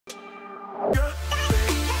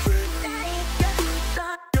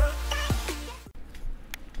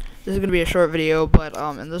This is gonna be a short video, but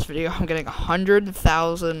in this video I'm getting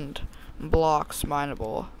 100,000 blocks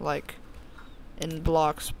mineable, like in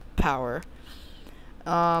blocks power.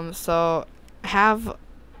 So I've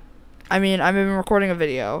been recording a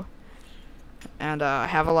video, and I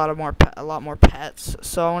have a lot more pets.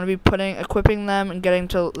 So I want to be equipping them and getting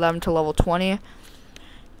them to level 20,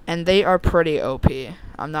 and they are pretty OP.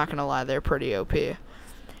 I'm not gonna lie, they're pretty OP,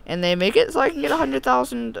 and they make it so I can get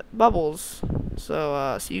 100,000 bubbles.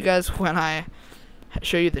 So see you guys when I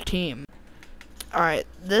show you the team. Alright,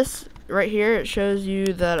 this right here, it shows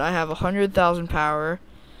you that I have 100,000 power,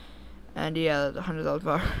 and yeah, 100,000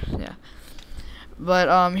 power. Yeah.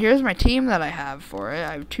 But here's my team that I have for it.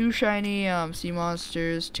 I have 2 shiny sea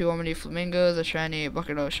monsters, 2 Omni flamingos, a shiny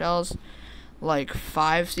bucket of shells, like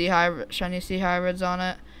 5 shiny sea hybrids on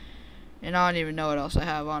it, and I don't even know what else I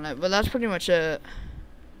have on it. But that's pretty much it.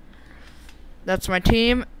 That's my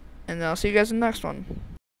team, and I'll see you guys in the next one.